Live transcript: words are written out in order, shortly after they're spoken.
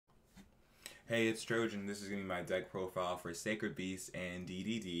Hey, it's Trojan. This is going to be my deck profile for Sacred Beast and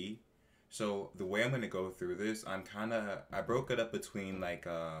DDD. So the way I'm going to go through this, I broke it up between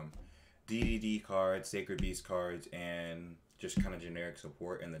DDD cards, Sacred Beast cards, and just kind of generic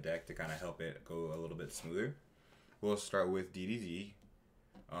support in the deck to kind of help it go a little bit smoother. We'll start with DDD.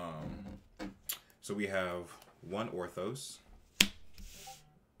 So we have one Orthos.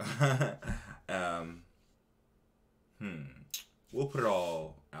 um, We'll put it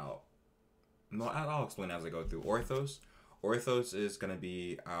all out. No, I'll explain as I go through. Orthos is going to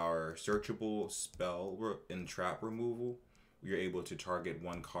be our searchable spell and trap removal. You're able to target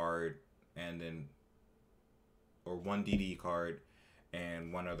one card or one DD card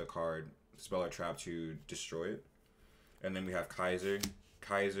and one other card, spell or trap to destroy it. And then we have Kaiser.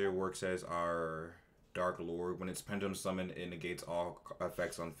 Kaiser works as our Dark Lord. When it's Pendulum Summoned, it negates all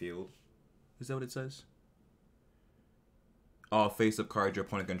effects on field. Is that what it says? All face-up cards your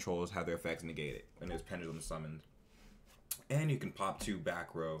opponent controls have their effects negated when it's Pendulum Summoned. And you can pop 2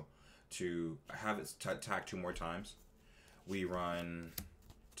 back row to have it attack 2 more times. We run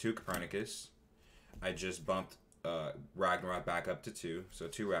 2 Copernicus. I just bumped Ragnarok back up to 2, so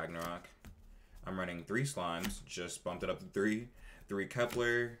 2 Ragnarok. I'm running 3 Slimes, just bumped it up to 3. 3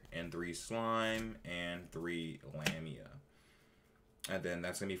 Kepler, and 3 Slime, and 3 Lamia. And then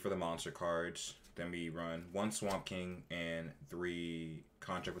that's going to be for the monster cards. Then we run 1 Swamp King and 3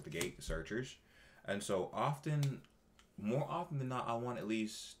 Contract with the Gate Searchers. And so more often than not, I want at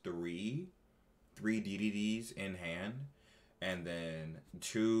least 3 DDDs in hand. And then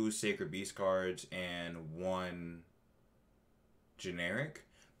 2 Sacred Beast cards and 1 generic.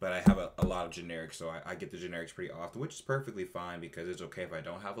 But I have a lot of generics, so I get the generics pretty often, which is perfectly fine because it's okay if I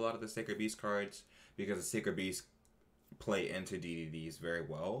don't have a lot of the Sacred Beast cards, because the Sacred Beast play into DDDs very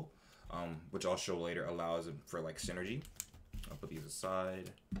well, which I'll show later allows them for like synergy. I'll put these aside.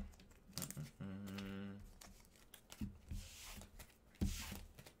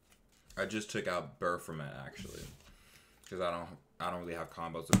 I just took out Baphomet actually, because I don't really have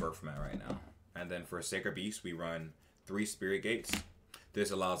combos with Baphomet right now. And then for Sacred Beast, we run 3 Spirit Gates.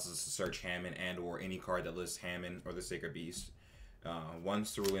 This allows us to search Hammond and or any card that lists Hammond or the Sacred Beast. 1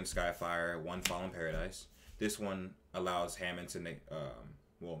 Cerulean Skyfire, 1 Fallen Paradise. This one allows Hammond to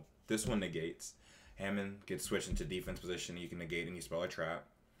this one negates. Hammond gets switched into defense position. You can negate any spell or trap.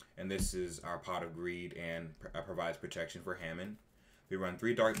 And this is our Pot of Greed and provides protection for Hammond. We run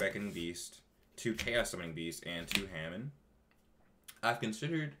 3 Dark Beckoning Beast, 2 Chaos Summoning Beast, and 2 Hammond. I've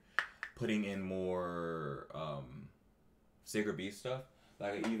considered putting in more Sacred Beast stuff.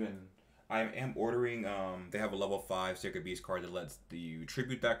 I am ordering, they have a level 5 Sacred Beast card that lets you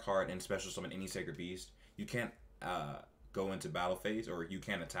tribute that card and special summon any Sacred Beast. You can't go into battle phase, or you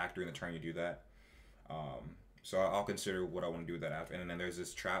can't attack during the turn you do that. So I'll consider what I want to do with that after. And then there's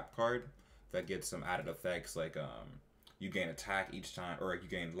this trap card that gets some added effects, like you gain attack each time, or you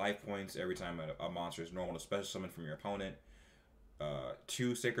gain life points every time a monster is normal to special summon from your opponent.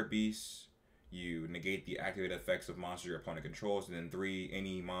 2 Sacred Beasts. You negate the activated effects of monsters your opponent controls, and then 3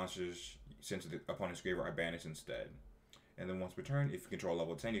 any monsters sent to the opponent's graveyard are banished instead. And then once per turn, if you control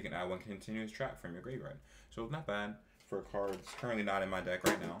level 10, you can add 1 continuous trap from your graveyard. So it's not bad for cards. Currently not in my deck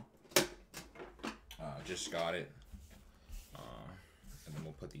right now. Just got it. And then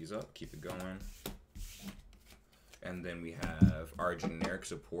we'll put these up, keep it going. And then we have our generic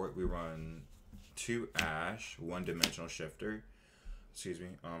support. We run 2 Ash, 1 Dimensional Shifter. Excuse me.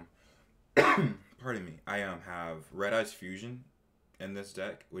 Pardon me. I have Red Eyes Fusion in this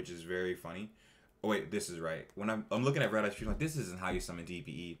deck, which is very funny. Oh wait, this is right. When I'm looking at Red Eyes Fusion, like, this isn't how you summon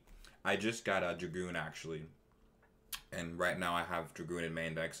DPE. I just got a Dragoon actually, and right now I have Dragoon in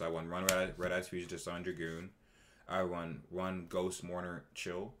main deck. So I run Red Eyes Fusion to summon Dragoon. I run Ghost Mourner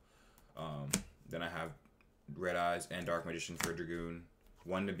Chill. Then I have Red Eyes and Dark Magician for Dragoon.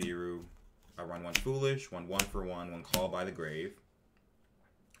 1 Nibiru. I run 1 Foolish, 1 1-for-1, 1 Call by the Grave.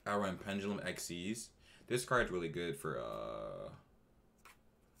 I run Pendulum XCs. This card's really good for,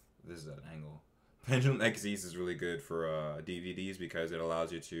 this is at an angle. Pendulum XCs is really good for DVDs because it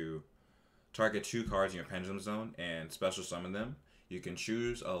allows you to target 2 cards in your Pendulum Zone and special summon them. You can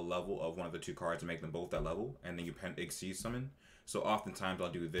choose a level of one of the 2 cards and make them both that level, and then you XC summon. So oftentimes I'll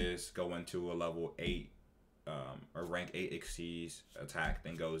do this, go into a level 8, or rank 8 XCs, attack,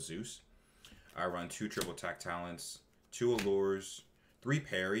 then go Zeus. I run 2 triple attack talents, 2 allures, 3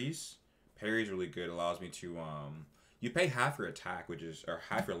 parries. Parry's really good. Allows me to you pay half your attack, or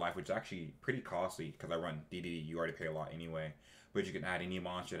half your life, which is actually pretty costly because I run DDD. You already pay a lot anyway. But you can add any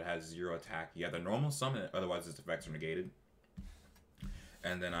monster that has 0 attack. You have the normal summon it, otherwise its effects are negated.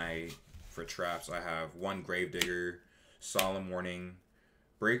 And then for traps, I have 1 Gravedigger, Solemn Warning,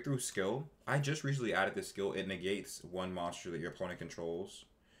 breakthrough skill. I just recently added this skill. It negates one monster that your opponent controls.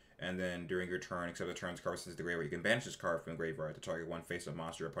 And then during your turn, except the turn's card since the graveyard, you can banish this card from the graveyard to target one face-up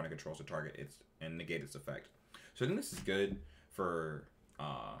monster your opponent controls to target its and negate its effect. So I think this is good for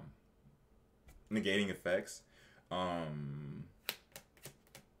negating effects. I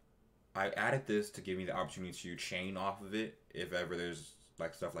added this to give me the opportunity to chain off of it if ever there's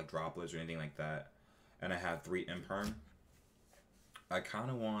like stuff like droplets or anything like that. And I have 3 imperm. I kind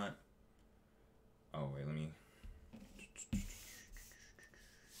of want... Oh, wait, let me...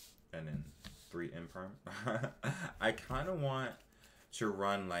 And then 3 imperm. I kind of want to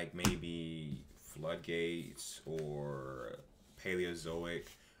run like maybe Floodgates or Paleozoic.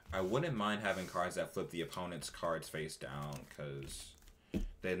 I wouldn't mind having cards that flip the opponent's cards face down, because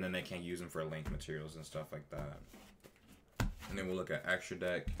then they can't use them for link materials and stuff like that. And then we'll look at extra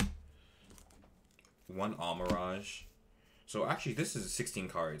deck. 1 Almirage. So actually, this is 16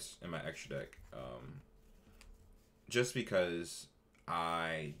 cards in my extra deck. Just because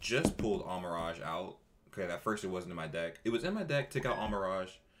I just pulled Almirage out. Okay, at first it wasn't in my deck. It was in my deck, took out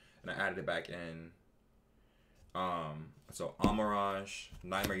Almirage, and I added it back in. So Almirage,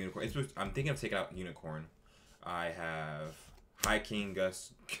 Nightmare Unicorn. I'm thinking of taking out Unicorn. I have High King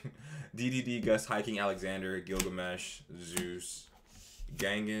Gus, DDD Gus, High King Alexander, Gilgamesh, Zeus,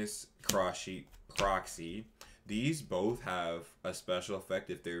 Genghis, Crossheep, Proxy. These both have a special effect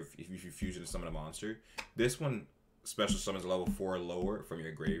if you fusion to summon a monster. This one special summons level 4 or lower from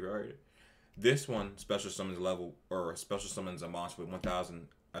your graveyard. This one special summons special summons a monster with 1000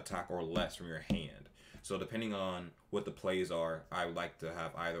 attack or less from your hand. So depending on what the plays are, I would like to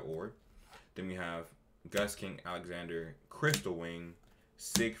have either or. Then we have Gus King Alexander, Crystal Wing,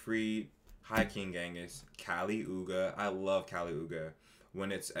 Siegfried, High King Genghis, Kali Uga. I love Kali Uga.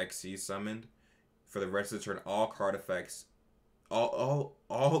 When it's XC summoned, for the rest of the turn, all card effects, all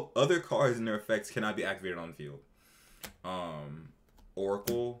other cards and their effects cannot be activated on the field.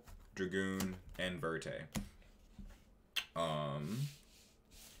 Oracle, Dragoon, and Verte.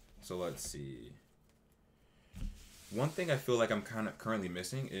 So let's see. One thing I feel like I'm kind of currently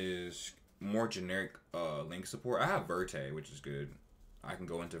missing is more generic link support. I have Verte, which is good. I can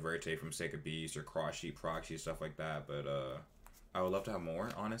go into Verte from Sacred of Beast or Crossheep, Proxy, stuff like that. But I would love to have more,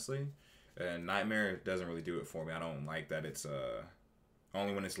 honestly. And Nightmare doesn't really do it for me. I don't like that it's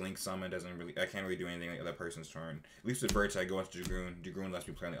only when it's link summon. I can't really do anything on the other person's turn. At least with Verte, I go into Dragoon. Dragoon lets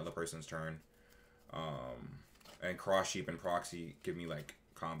me play on the other person's turn. And Crossheep and Proxy give me like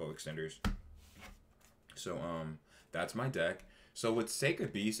combo extenders. So that's my deck. So with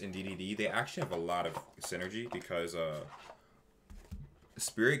Sacred Beast and DDD, they actually have a lot of synergy because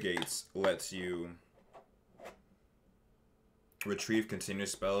Spirit Gates lets you retrieve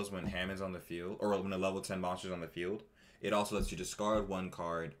continuous spells when Hammond's on the field, or when a level 10 monster's on the field. It also lets you discard 1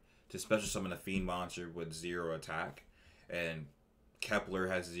 card to special summon a Fiend monster with 0 attack. And Kepler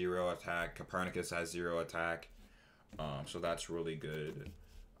has 0 attack, Copernicus has 0 attack. So that's really good.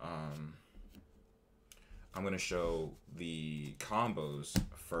 I'm going to show the combos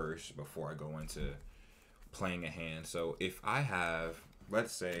first before I go into playing a hand. So if I have,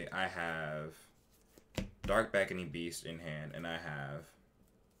 let's say I have Dark Beckoning Beast in hand and I have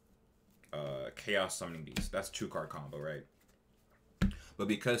Chaos Summoning Beast. That's 2-card combo, right? But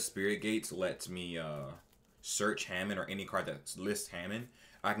because Spirit Gates lets me search Hammond or any card that lists Hammond,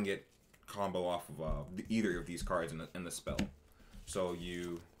 I can get combo off of either of these cards in the spell. So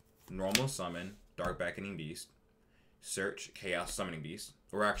you normal summon Dark Beckoning Beast, search Chaos Summoning Beast,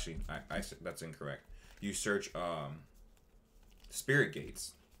 or actually, I that's incorrect. You search Spirit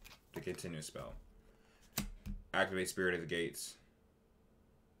Gates, the continuous spell. Activate Spirit of the Gates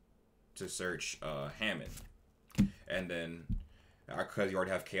to search Hammond, and then because you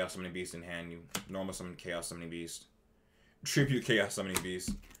already have Chaos Summoning Beast in hand, you normal summon Chaos Summoning Beast, tribute Chaos Summoning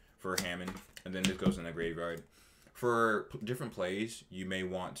Beast for Hammond, and then this goes in the graveyard. For different plays, you may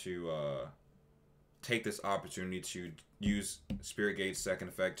want to take this opportunity to use Spirit Gate's second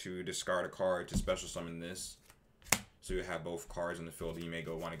effect to discard a card to special summon this. So you have both cards in the field. You may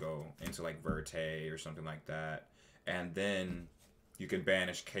want to go into like Verte or something like that. And then you can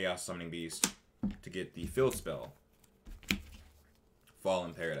banish Chaos Summoning Beast to get the field spell,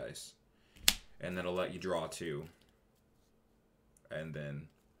 Fallen Paradise. And then it'll let you draw 2. And then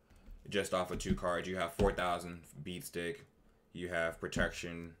just off of 2 cards, you have 4,000 Beat Stick. You have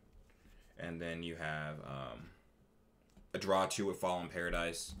Protection. And then you have a draw 2 with Fallen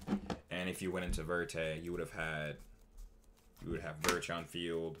Paradise. And if you went into Verte, you would have Verte on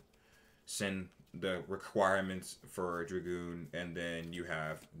field, send the requirements for Dragoon, and then you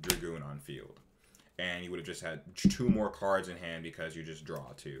have Dragoon on field. and you would have just had 2 more cards in hand because you just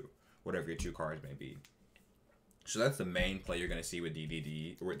draw 2, whatever your 2 cards may be. So that's the main play you're going to see with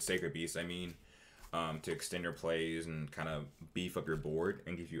DDD, or with Sacred Beast, I mean, to extend your plays and kind of beef up your board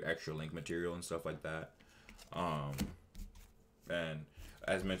and give you extra link material and stuff like that. And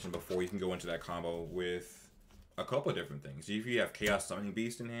as mentioned before, you can go into that combo with a couple of different things. If you have Chaos Summoning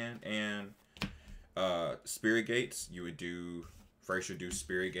Beast in hand and Spirit Gates, you would do, first you do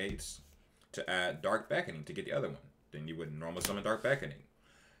Spirit Gates to add Dark Beckoning to get the other one. Then you would normal summon Dark Beckoning.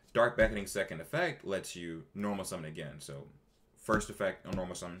 Dark Beckoning second effect lets you normal summon again. So first effect on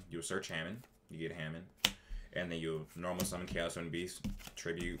normal summon, you'll search Hammond, you get Hammond, and then you'll normal summon Chaos Summoning Beast,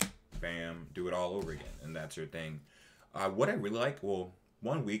 tribute, bam, do it all over again, and that's your thing. What I really like, well,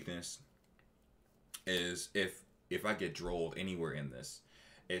 one weakness is if I get drolled anywhere in this,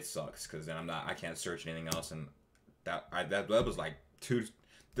 it sucks because then I can't search anything else, and that was like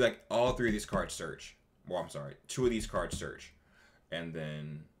all 3 of these cards search. Well, I'm sorry, 2 of these cards search, and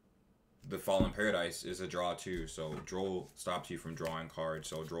then the Fallen Paradise is a draw too, so Droll stops you from drawing cards,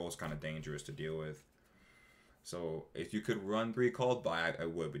 so Droll is kind of dangerous to deal with. So if you could run 3 Called By, I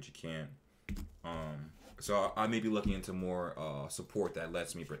would, but you can't. So I may be looking into more support that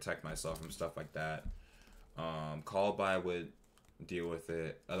lets me protect myself from stuff like that. Called By would deal with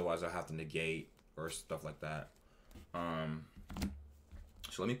it, otherwise I'll have to negate or stuff like that.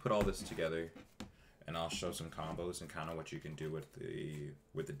 So let me put all this together, and I'll show some combos and kind of what you can do with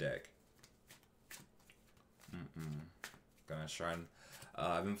the deck. Gonna try.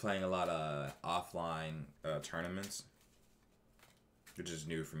 I've been playing a lot of offline tournaments, which is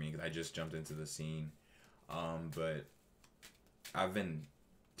new for me because I just jumped into the scene. But I've been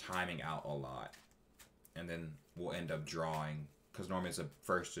timing out a lot, and then we'll end up drawing because normally it's a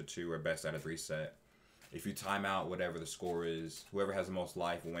first to 2 or best out of 3 set. If you time out whatever the score is, whoever has the most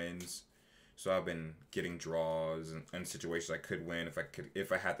life wins. So I've been getting draws and situations I could win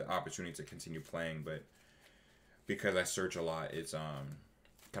if I had the opportunity to continue playing, but because I search a lot, it's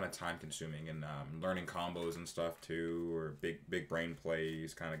kind of time consuming, and learning combos and stuff too, or big brain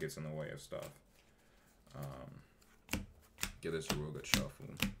plays kind of gets in the way of stuff. Give this a real good shuffle.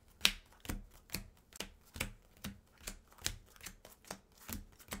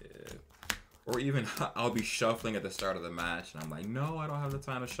 Yeah. Or even I'll be shuffling at the start of the match, and I'm like, no, I don't have the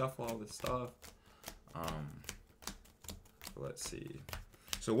time to shuffle all this stuff. Let's see.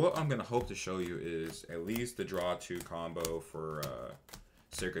 So what I'm gonna hope to show you is at least the draw 2 combo for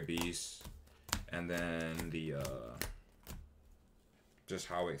Sacred Beast, and then the just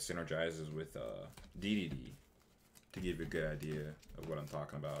how it synergizes with DDD to give you a good idea of what I'm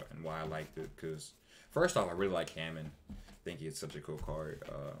talking about and why I liked it. Because first off, I really like Hammond. I think it's such a cool card.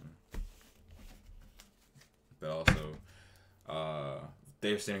 But also,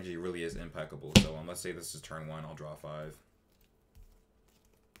 their synergy really is impeccable. So let's say this is turn 1, I'll draw 5.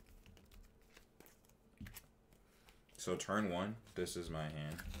 So turn 1, this is my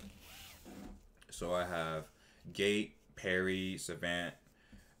hand. So I have Gate, Parry, Savant,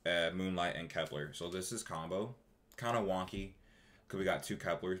 Moonlight, and Kepler. So this is combo. Kind of wonky because we got 2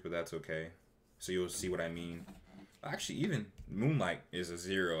 Keplers, but that's okay. So you'll see what I mean. Actually, even Moonlight is a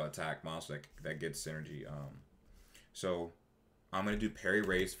 0 attack monster that gets synergy. So I'm going to do Parry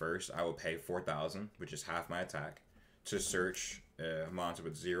Raise first. I will pay 4,000, which is half my attack, to search a monster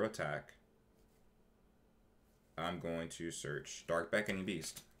with 0 attack. I'm going to search Dark Beckoning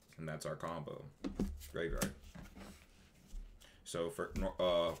Beast, and that's our combo. Graveyard. So for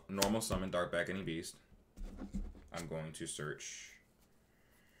normal summon Dark Beckoning Beast, I'm going to search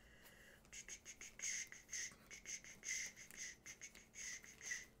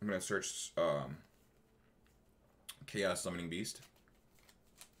Chaos Summoning Beast.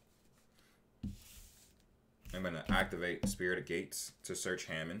 I'm going to activate Spirit of Gates to search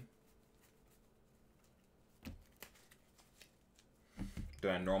Hammond.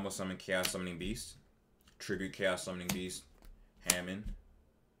 Then I normal summon Chaos Summoning Beast, tribute Chaos Summoning Beast, Hammond,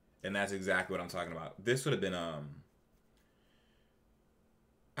 and that's exactly what I'm talking about. This would have been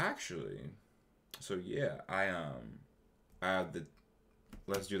actually, so yeah, I have the,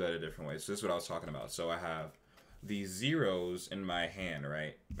 let's do that a different way. So this is what I was talking about. So I have these 0s in my hand,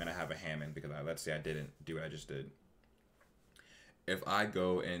 right? And I have a Hammond because let's say I didn't do what I just did. If I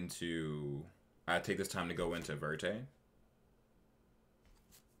go into, I take this time to go into Verte.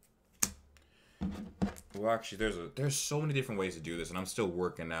 Well, actually, there's so many different ways to do this, and I'm still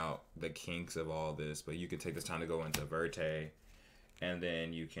working out the kinks of all this. But you can take this time to go into Verte, and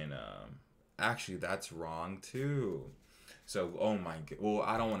then you can actually, that's wrong too. So, oh my god. Well,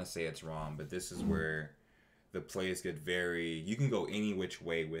 I don't want to say it's wrong, but this is where the plays get very. You can go any which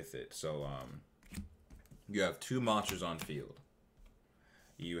way with it. So, You have 2 monsters on field.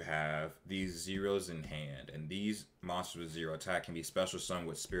 You have these zeros in hand, and these monsters with 0 attack can be special summoned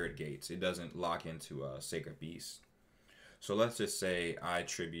with Spirit Gates. It doesn't lock into a Sacred Beast. So let's just say I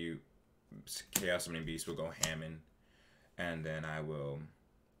tribute Chaos Summoning Beast, will go Hammond, and then I will,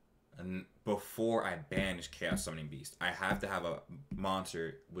 and before I banish Chaos Summoning Beast, I have to have a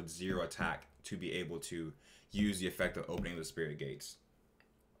monster with 0 attack to be able to use the effect of opening the Spirit Gates.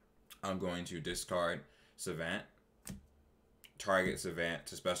 I'm going to discard Savant, target Savant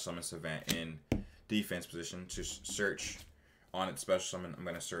to special summon Savant in defense position to search on its special summon. I'm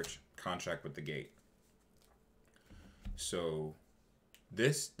going to search Contract with the Gate. So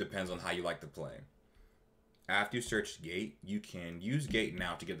this depends on how you like to play. After you search Gate, you can use Gate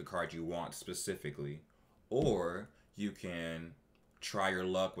now to get the card you want specifically, or you can try your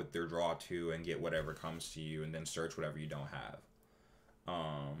luck with their draw 2 and get whatever comes to you, and then search whatever you don't have.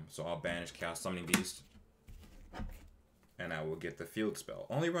 So I'll banish Chaos Summoning Beast, and I will get the field spell.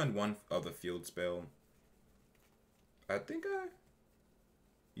 Only run 1 of the field spell. Only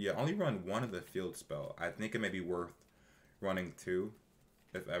run 1 of the field spell. I think it may be worth running 2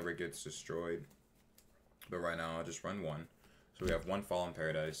 if ever it gets destroyed. But right now I'll just run 1. So we have 1 Fallen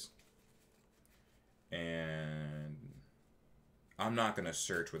Paradise. And I'm not gonna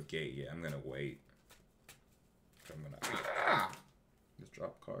search with Gate yet. I'm gonna wait. I'm gonna just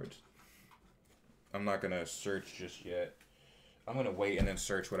drop cards. I'm not gonna search just yet. I'm gonna wait and then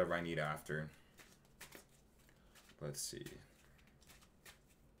search whatever I need after. Let's see.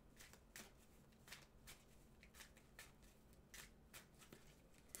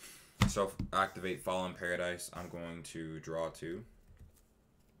 So activate Fallen Paradise. I'm going to draw 2.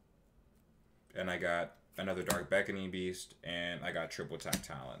 And I got another Dark Beckoning Beast, and I got triple attack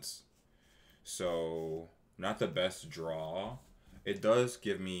talents. So not the best draw. It does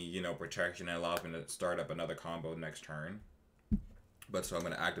give me, you know, protection and allows me to start up another combo next turn. But so I'm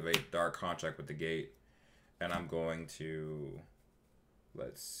going to activate Dark Contract with the Gate, and I'm going to,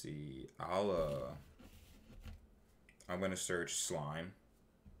 let's see, I'm going to search Slime.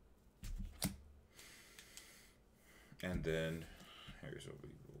 And then here's what we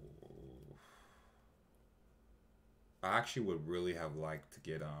go. I actually would really have liked to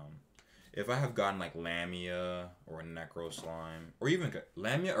get if I have gotten like Lamia or Necro Slime, or even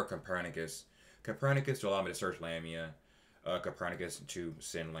Lamia or Copernicus. Copernicus to allow me to search Lamia, Copernicus to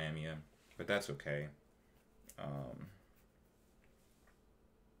send Lamia, but that's okay.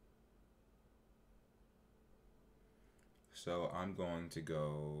 So I'm going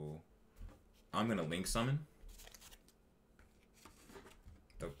to Link Summon.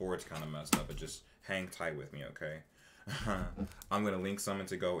 The board's kind of messed up, but just hang tight with me, okay? I'm going to Link Summon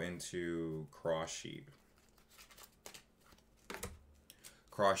to go into Cross Sheep.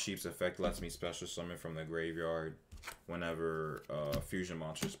 Cross Sheep's effect lets me special summon from the graveyard whenever fusion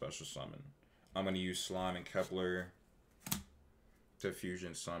monster special summon. I'm going to use Slime and Kepler to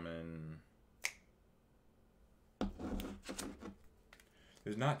fusion summon.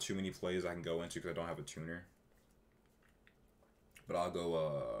 There's not too many plays I can go into because I don't have a tuner. But I'll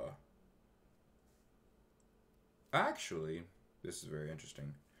go, actually, this is very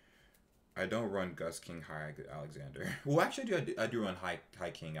interesting. I don't run Gus King High Alexander. Well, actually, I do run High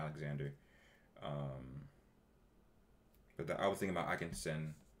King Alexander. But I was thinking about I can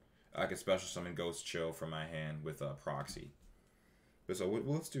special summon Ghost Chill from my hand with Proxy. But so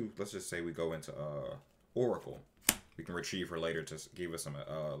let's just say we go into Oracle. We can retrieve her later to give us some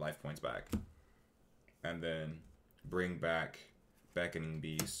life points back. And then bring back Beckoning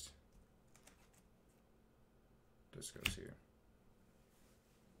Beast. This goes here.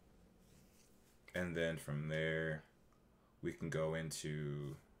 And then from there, we can go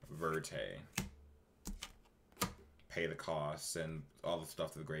into Verte. Pay the costs and all the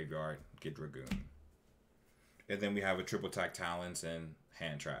stuff to the graveyard. Get Dragoon. And then we have a triple attack talents and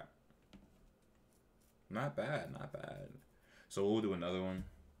hand trap. Not bad, not bad. So we'll do another one.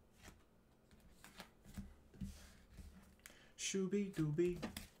 Shooby dooby.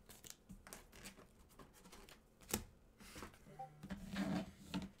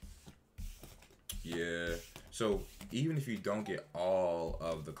 Yeah. So even if you don't get all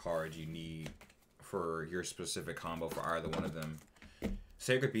of the cards you need for your specific combo for either one of them,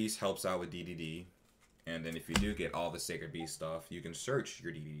 Sacred Beast helps out with DDD. And then if you do get all the Sacred Beast stuff, you can search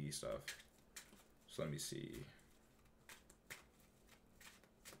your DDD stuff. So let me see.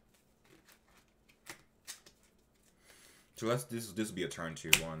 So this will be a turn 2.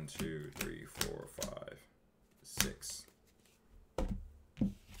 1, 2, 3, 4, 5, 6.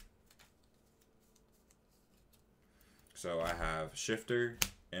 So I have Shifter,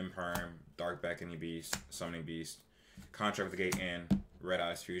 Imperm, Dark Beckoning Beast, Summoning Beast, Contract with the Gate, and Red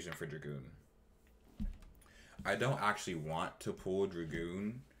Eyes Fusion for Dragoon. I don't actually want to pull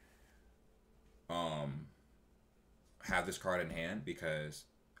Dragoon. Have this card in hand because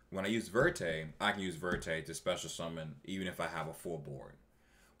when I use Verte, I can use Verte to special summon even if I have a full board.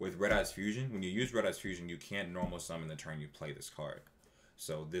 With Red Eyes Fusion, when you use Red Eyes Fusion, you can't normal summon the turn you play this card.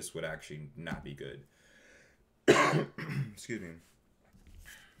 So this would actually not be good. Excuse me.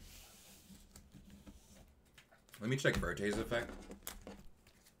 Let me check Verte's effect.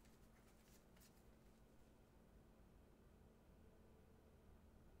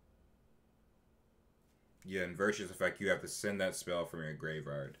 Yeah, in Verte's effect, you have to send that spell from your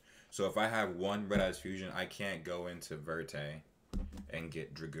graveyard. So if I have one Red Eyes Fusion, I can't go into Verte and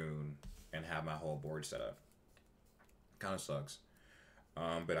get Dragoon and have my whole board set up. Kind of sucks.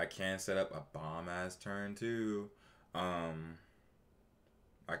 But I can set up a bomb as turn too. I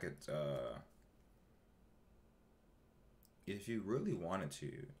could, if you really wanted to,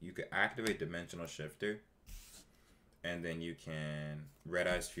 you could activate Dimensional Shifter, and then you can Red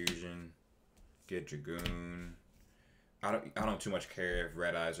Eyes Fusion, get Dragoon. I don't too much care if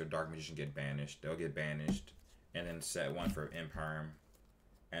Red Eyes or Dark Magician get banished. They'll get banished, and then set one for Imperm,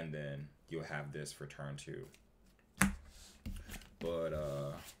 and then you'll have this for turn 2.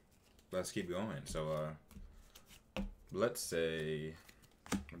 But let's keep going. So let's say,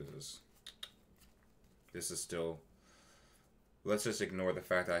 what is this? This is still. Let's just ignore the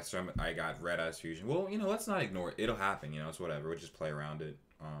fact that I got Red Eyes Fusion. Well, you know, let's not ignore it. It'll happen. You know, it's whatever. We'll just play around it.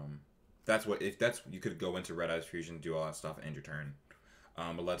 That's what, if that's, you could go into Red Eyes Fusion, do all that stuff, end your turn.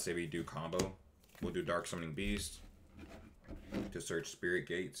 But let's say we do combo. We'll do Dark Summoning Beast to search Spirit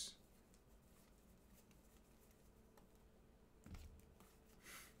Gates.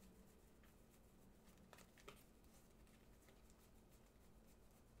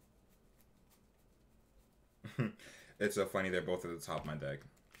 It's so funny, they're both at the top of my deck.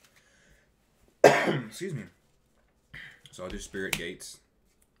 Excuse me. So I'll do Spirit Gates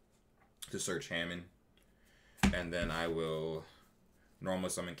to search Hammond. And then I will normal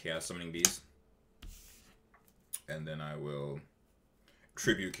summon Chaos Summoning Beast. And then I will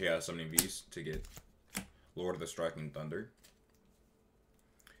tribute Chaos Summoning Beast to get Lord of the Striking Thunder.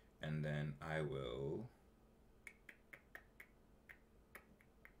 And then I will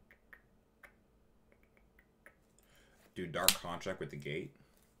do Dark Contract with the Gate.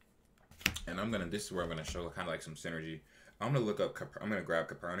 And I'm gonna, this is where I'm gonna show kind of like some synergy. I'm gonna look up, I'm gonna grab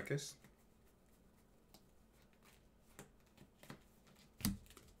Copernicus.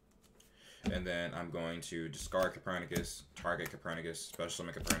 And then I'm going to discard Copernicus, target Copernicus, special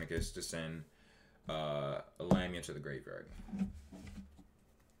summon Copernicus to send a Lamia to the graveyard.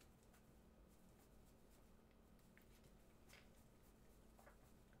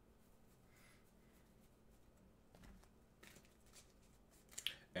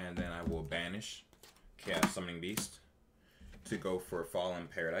 And then I will banish Chaos Summoning Beast to go for Fallen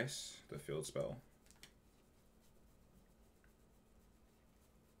Paradise, the field spell.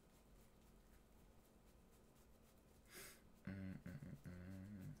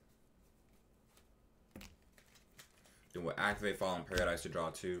 Then we'll activate Fallen Paradise to draw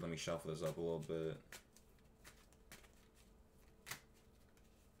 2. Let me shuffle this up a little bit.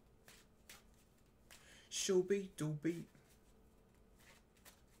 Shooby doobie.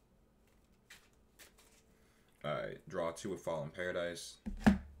 Alright, draw 2 with Fallen Paradise.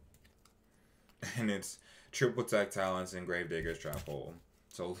 And it's triple tag Talents and Gravedigger's Trap Hole.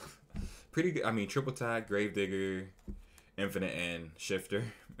 So, pretty good. I mean, triple tag, Gravedigger, Infinite and Shifter.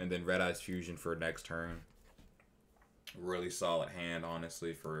 And then Red Eyes Fusion for next turn. Really solid hand,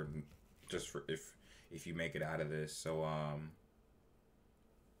 honestly, for just for if you make it out of this. So,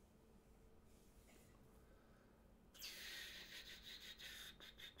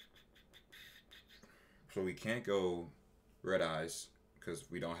 so we can't go Red Eyes because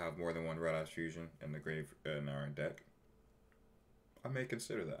we don't have more than one Red Eyes Fusion in the grave in our deck. I may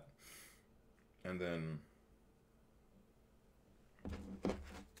consider that. And then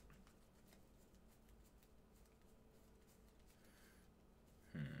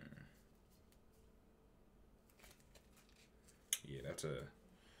yeah, that's a,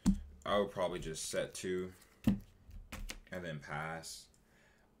 I would probably just set 2 and then pass.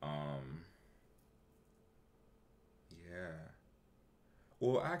 Yeah.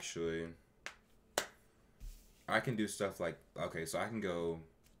 Well, actually, I can do stuff like, okay, so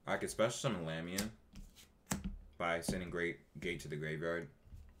I could special summon Lamia by sending Great Gate to the graveyard.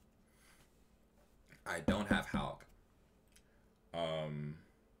 I don't have Hulk.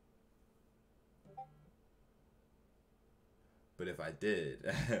 But if I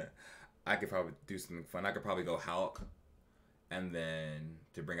did, I could probably do something fun. I could probably go Hulk, and then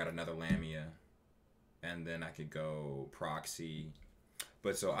to bring out another Lamia, and then I could go Proxy.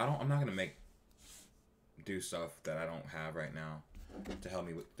 But so I'm not gonna do stuff that I don't have right now to help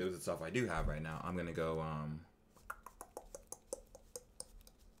me with the stuff I do have right now. I'm gonna go.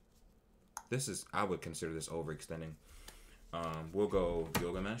 I would consider this overextending. We'll go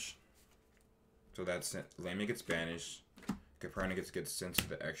Gilgamesh. So that's Lamia gets banished. Copernicus gets sent to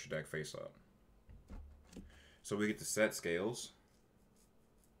the extra deck face up. So we get to set scales.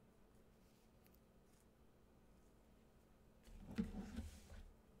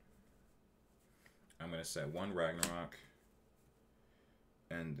 I'm going to set one Ragnarok.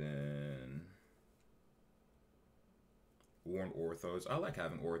 And then Warned Orthos. I like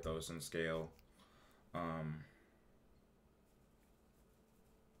having Orthos in scale.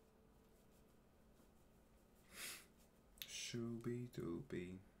 Shooby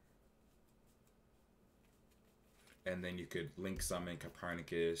doobie. And then you could link summon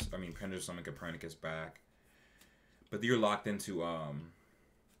Copernicus. Pendulum summon Copernicus back. But you're locked into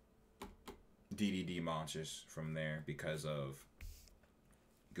DDD monsters from there because of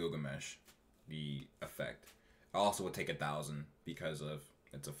Gilgamesh, the effect. I also would take 1,000 because of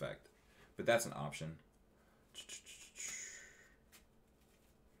its effect. But that's an option.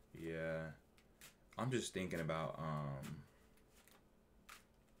 Yeah. I'm just thinking about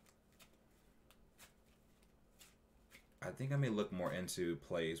I think I may look more into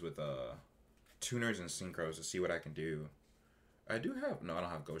plays with tuners and synchros to see what I can do. I don't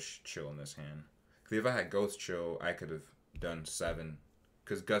have Ghost Chill in this hand. Because if I had Ghost Chill, I could have done 7.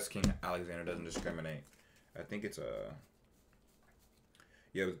 Because Gus King Alexander doesn't discriminate. I think it's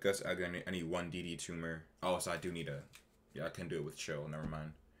yeah, with Gus Alexander, I need 1 DD tuner. Oh, so I do need I can do it with Chill, never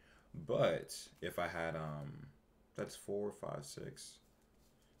mind. But if I had that's 4, 5, 6.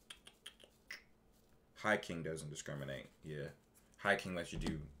 High King doesn't discriminate. Yeah, High King lets you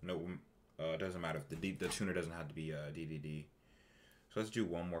do it doesn't matter if the tuner doesn't have to be DDD. So let's do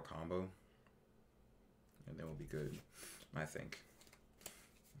one more combo, and then we'll be good, I think.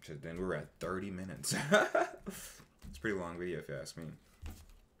 Because then we're at 30 minutes. It's a pretty long video if you ask me.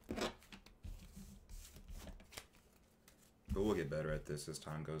 But we'll get better at this as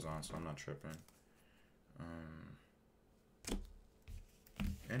time goes on, so I'm not tripping.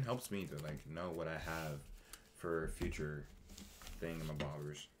 And helps me to know what I have for future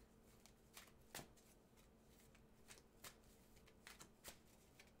thingamabobbers.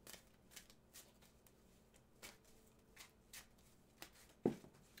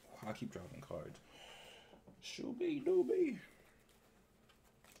 I keep dropping cards. Shooby dooby.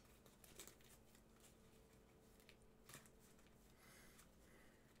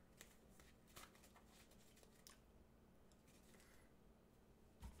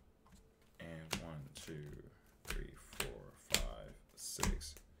 And 1, 2, 3, 4, 5,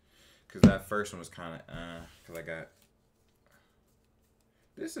 6. Because that first one was kind of because I got.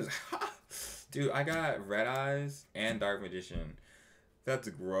 This is dude. I got Red Eyes and Dark Magician. That's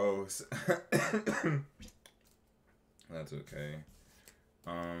gross. That's okay.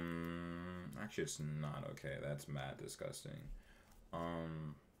 Actually, it's not okay. That's mad disgusting.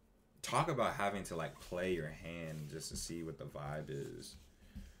 Talk about having to play your hand just to see what the vibe is.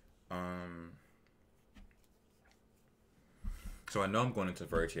 So I know I'm going into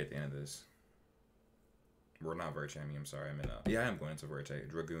Verte at the end of this. We're not Verte. I'm sorry. I am going into Verte.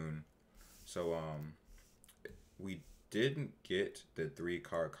 Dragoon. So we didn't get the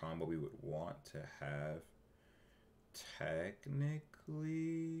 3-card combo we would want to have.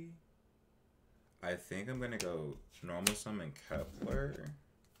 Technically, I think I'm gonna go normal summon Kepler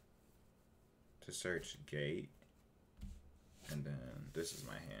to search Gate, and then this is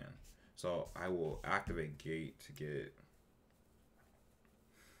my hand. So I will activate Gate to get.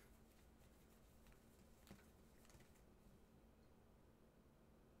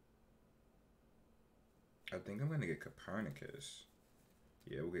 I think I'm gonna get Copernicus.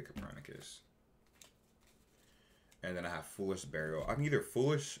 Yeah, we'll get Copernicus. And then I have Foolish Burial. I can either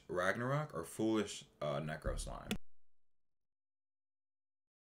Foolish Ragnarok or Foolish Necro Slime.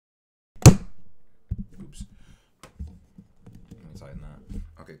 Oops. Let me tighten that.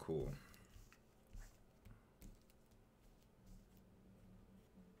 Okay, cool.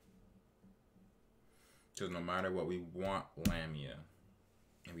 Because no matter what, we want Lamia.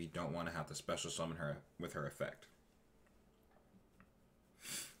 And we don't want to have to special summon her with her effect.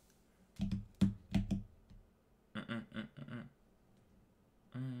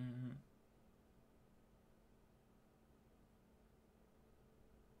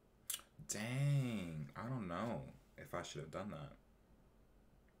 Dang, I don't know if if I should have done that.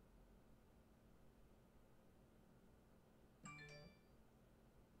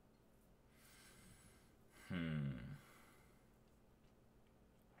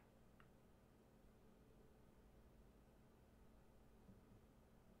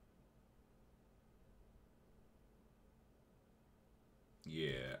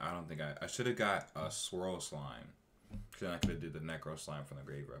 Yeah, I don't think I should have got a swirl slime. Because then I could have did the necro slime from the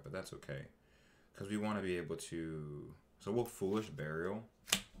graveyard, but that's okay. Because we want to be able to... So we'll Foolish Burial.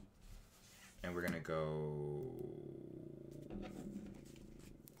 And we're going to go...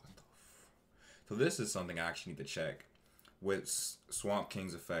 So this is something I actually need to check. With Swamp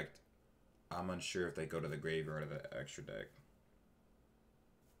King's effect, I'm unsure if they go to the graveyard or the extra deck.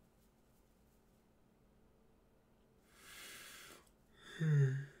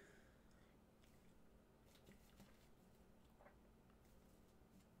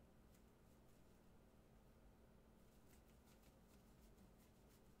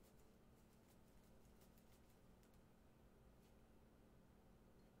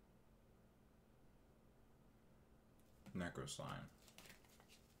 Necro Slime.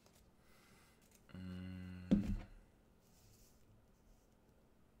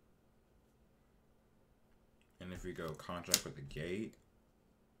 And if we go Contract with the Gate,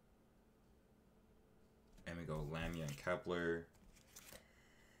 and we go Lamia and Kepler,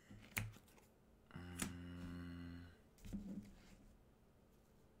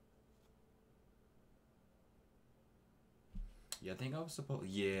 yeah, I think I was supposed...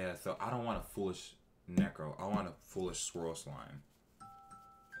 Yeah, so I don't want a Foolish Necro. I want a Foolish Swirl Slime.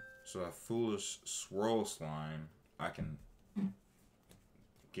 So a Foolish Swirl Slime, I can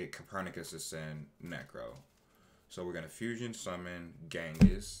get Copernicus to send Necro. So we're going to Fusion Summon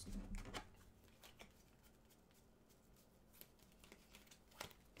Genghis.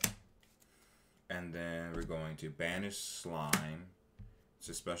 And then we're going to Banish Slime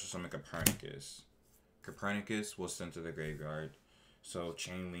to Special Summon Copernicus. Copernicus will send to the graveyard. So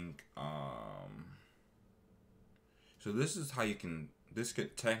Chain Link, so this is how you can, this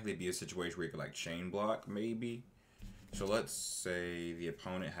could technically be a situation where you could like chain block maybe. So let's say the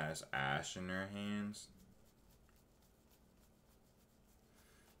opponent has Ash in their hands.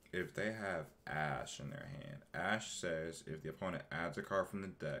 If they have Ash in their hand, Ash says if the opponent adds a card from the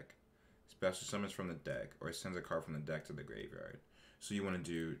deck, special summons from the deck, or sends a card from the deck to the graveyard. So you want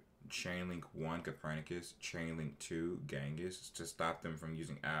to do Chain Link 1 Copernicus, Chain Link 2 Genghis to stop them from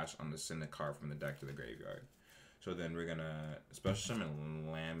using Ash on the send a card from the deck to the graveyard. So then we're gonna special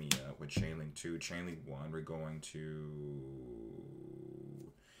summon Lamia with Chain Link 2, Chain Link 1. We're going to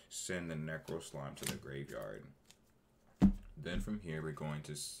send the Necro Slime to the graveyard. Then from here we're going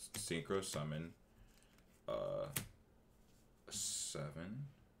to Synchro Summon 7.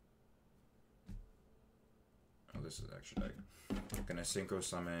 Oh, this is extra deck. Gonna Synchro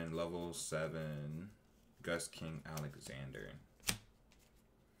Summon level 7 Gust King Alexander.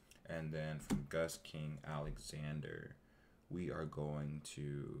 And then from Gust King Alexander, we are going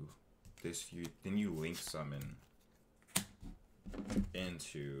to then you link summon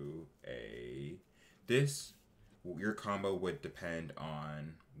into a your combo would depend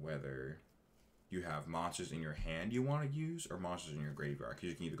on whether you have monsters in your hand you want to use or monsters in your graveyard. Because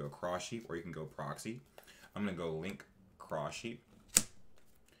you can either go Cross Sheep or you can go Proxy. I'm gonna go link Cross Sheep,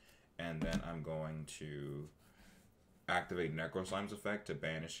 and then I'm going to activate Necro Slime's effect to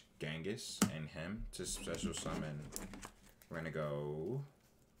banish Genghis and him to special summon. We're gonna go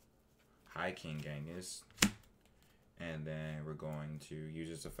High King Genghis, and then we're going to use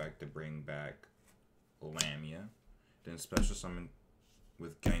this effect to bring back Lamia. Then special summon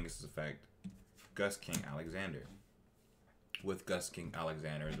with Genghis' effect Gust King Alexander. With Gust King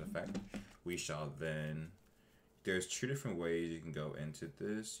Alexander's effect, we shall then... There's two different ways you can go into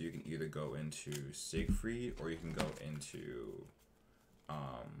this. You can either go into Siegfried or you can go into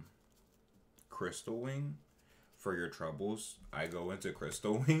Crystal Wing for your troubles. I go into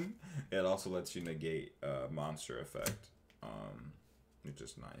Crystal Wing. It also lets you negate monster effect, which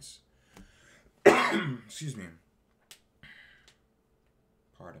is nice. Excuse me.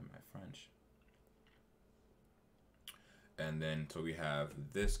 Pardon my French. And then so we have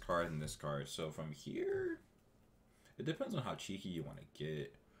this card and this card. So from here, it depends on how cheeky you want to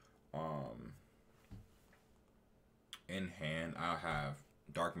get. In hand, I'll have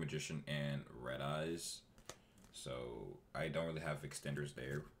Dark Magician and Red Eyes. So I don't really have extenders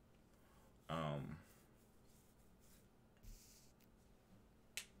there.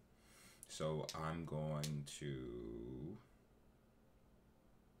 So I'm going to...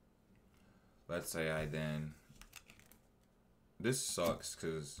 Let's say I then... This sucks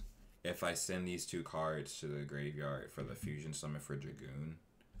because if I send these 2 cards to the graveyard for the fusion summon for Dragoon,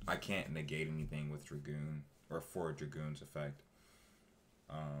 I can't negate anything with Dragoon or for Dragoon's effect.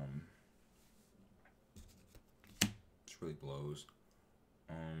 This really blows.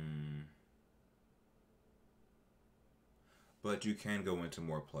 But you can go into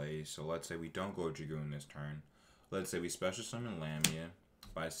more plays. So let's say we don't go Dragoon this turn. Let's say we special summon Lamia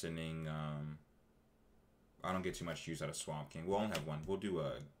by sending, I don't get too much use out of Swamp King. We'll only have one. We'll do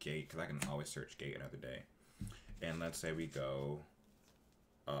a Gate, because I can always search Gate another day. And let's say we go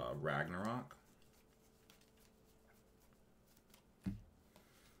Ragnarok.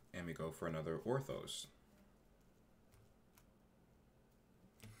 And we go for another Orthos.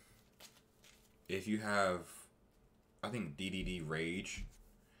 If you have, I think, DDD Rage,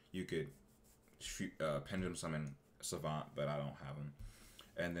 you could Pendulum Summon Savant, but I don't have him.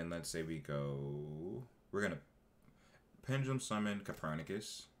 And then let's say we go, we're going to Pendulum Summon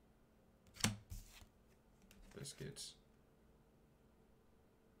Copernicus. Biscuits.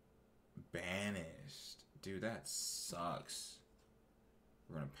 Banished. Dude, that sucks.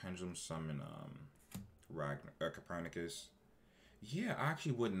 We're going to Pendulum Summon Copernicus. Yeah, I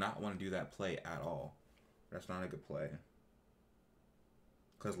actually would not want to do that play at all. That's not a good play.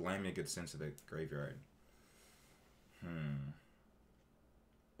 Because Lamia gets sent to the graveyard. I'm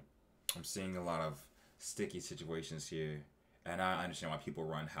seeing a lot of sticky situations here. And I understand why people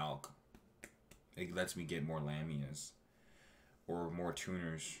run Hulk. It lets me get more Lamias. Or more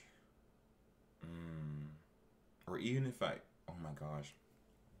tuners. Or even if I... Oh my gosh.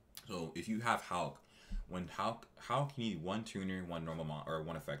 So, if you have Hulk... When Hulk you need 1 tuner, 1 normal or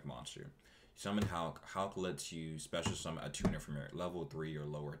 1 effect monster. Summon Hulk. Hulk lets you special summon a tuner from your level 3 or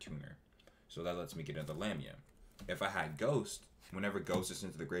lower tuner. So that lets me get another Lamia. If I had Ghost, whenever Ghost is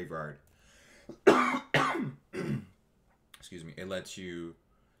sent to the graveyard, excuse me, it lets you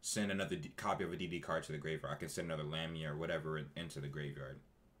send another copy of a DD card to the graveyard. I can send another Lamia or whatever into the graveyard.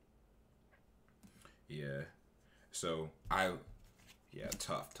 Yeah. So yeah,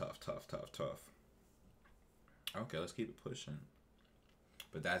 tough. Okay, let's keep it pushing.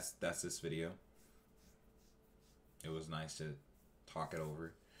 But that's this video. It was nice to talk it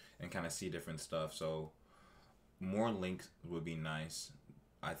over and kind of see different stuff. So more links would be nice.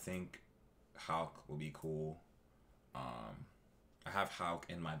 I think Hulk will be cool. I have Hulk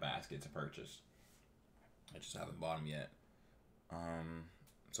in my basket to purchase. I just haven't bought him yet.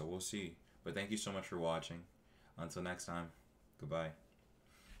 So we'll see. But thank you so much for watching. Until next time, goodbye.